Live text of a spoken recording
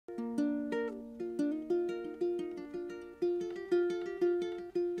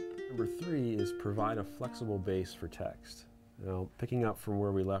Number 3 is provide a flexible base for text. Now, picking up from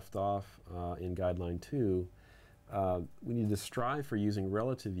where we left off in Guideline 2, we need to strive for using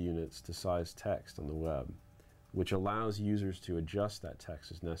relative units to size text on the web, which allows users to adjust that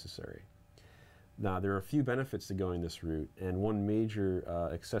text as necessary. Now, there are a few benefits to going this route, and one major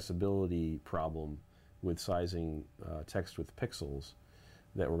accessibility problem with sizing text with pixels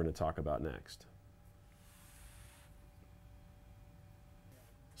that we're going to talk about next.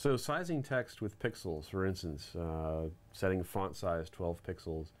 So sizing text with pixels, for instance, setting font size 12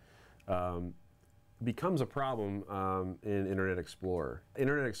 pixels, becomes a problem in Internet Explorer.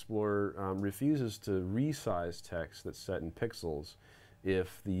 Internet Explorer refuses to resize text that's set in pixels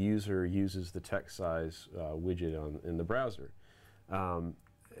if the user uses the text size widget in the browser.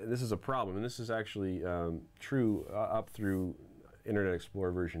 This is a problem, and this is actually true up through Internet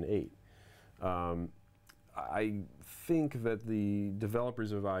Explorer version 8. I think that the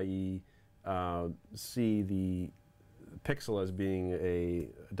developers of IE see the pixel as being a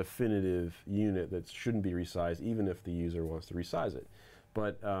definitive unit that shouldn't be resized even if the user wants to resize it.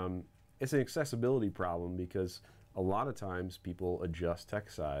 But it's an accessibility problem because a lot of times people adjust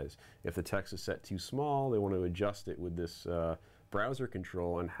text size. If the text is set too small, they want to adjust it with this browser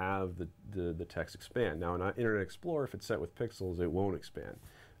control and have the text expand. Now in Internet Explorer, if it's set with pixels, it won't expand.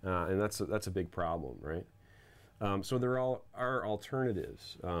 And that's a big problem, right? So there are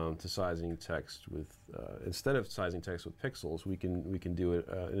alternatives to sizing text with, instead of sizing text with pixels, we can do it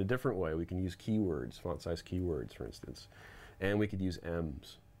in a different way. We can use keywords, font size keywords, for instance, and we could use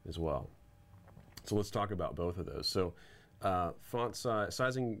M's as well. So let's talk about both of those. So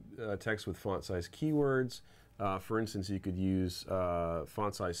sizing text with font size keywords, for instance, you could use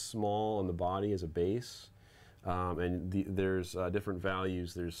font size small on the body as a base. And there's different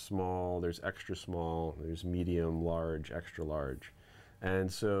values. There's small, there's extra small, there's medium, large, extra large.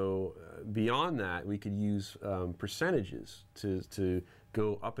 And so beyond that, we could use percentages to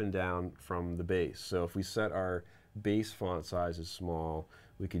go up and down from the base. So if we set our base font size as small,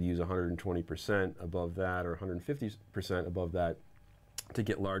 we could use 120% above that or 150% above that to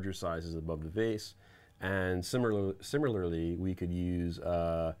get larger sizes above the base. And similarly, we could use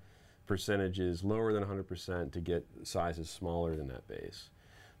percentages lower than 100% to get sizes smaller than that base.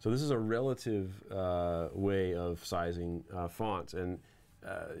 So this is a relative way of sizing fonts, and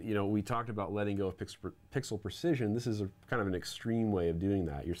you know, we talked about letting go of pixel precision. This is kind of an extreme way of doing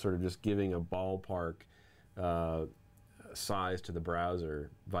that. You're sort of just giving a ballpark size to the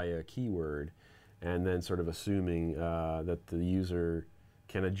browser via a keyword, and then sort of assuming that the user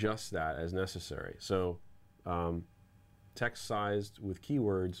can adjust that as necessary. So text sized with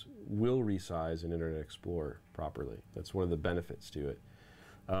keywords will resize in Internet Explorer properly. That's one of the benefits to it.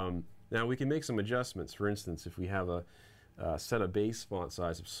 Now we can make some adjustments. For instance, if we have a set a base font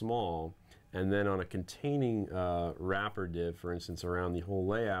size of small, and then on a containing wrapper div, for instance, around the whole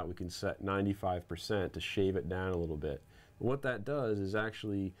layout, we can set 95% to shave it down a little bit. What that does is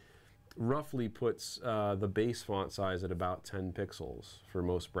actually roughly puts the base font size at about 10 pixels for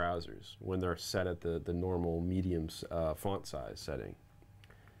most browsers when they're set at the normal medium font size setting.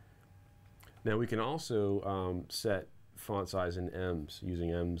 Now we can also set font size in M's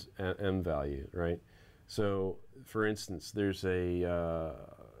using M value, right? So for instance, there's a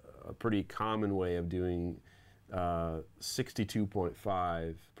pretty common way of doing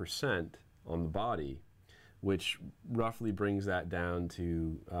 62.5% on the body, which roughly brings that down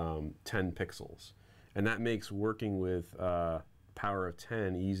to 10 pixels. And that makes working with power of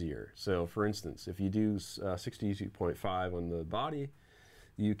 10 easier. So for instance, if you do 62.5 on the body,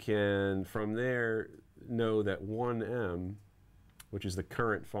 you can from there know that 1M, which is the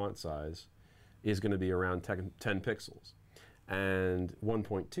current font size, is going to be around 10 pixels. And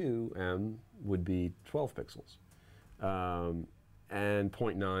 1.2M would be 12 pixels. And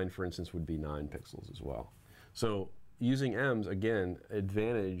 0.9, for instance, would be 9 pixels as well. So using M's, again,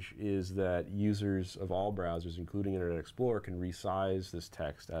 advantage is that users of all browsers, including Internet Explorer, can resize this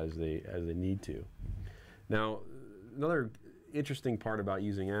text as they need to. Now, another interesting part about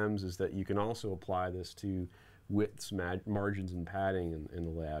using M's is that you can also apply this to widths, margins, and padding in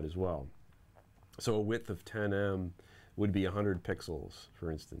the layout as well. So a width of 10M would be 100 pixels,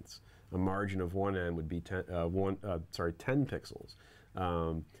 for instance. A margin of 1M would be 10 pixels.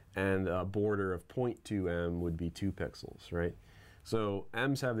 And a border of 0.2M would be 2 pixels, right? So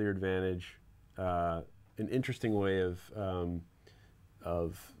M's have their advantage. An interesting way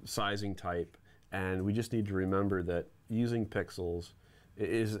of sizing type, and we just need to remember that using pixels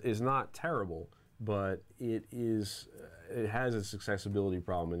is not terrible, but it has its accessibility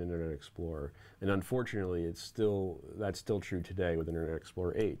problem in Internet Explorer, and unfortunately, that's still true today with Internet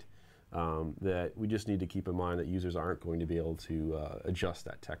Explorer 8. that we just need to keep in mind that users aren't going to be able to adjust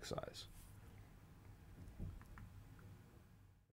that text size.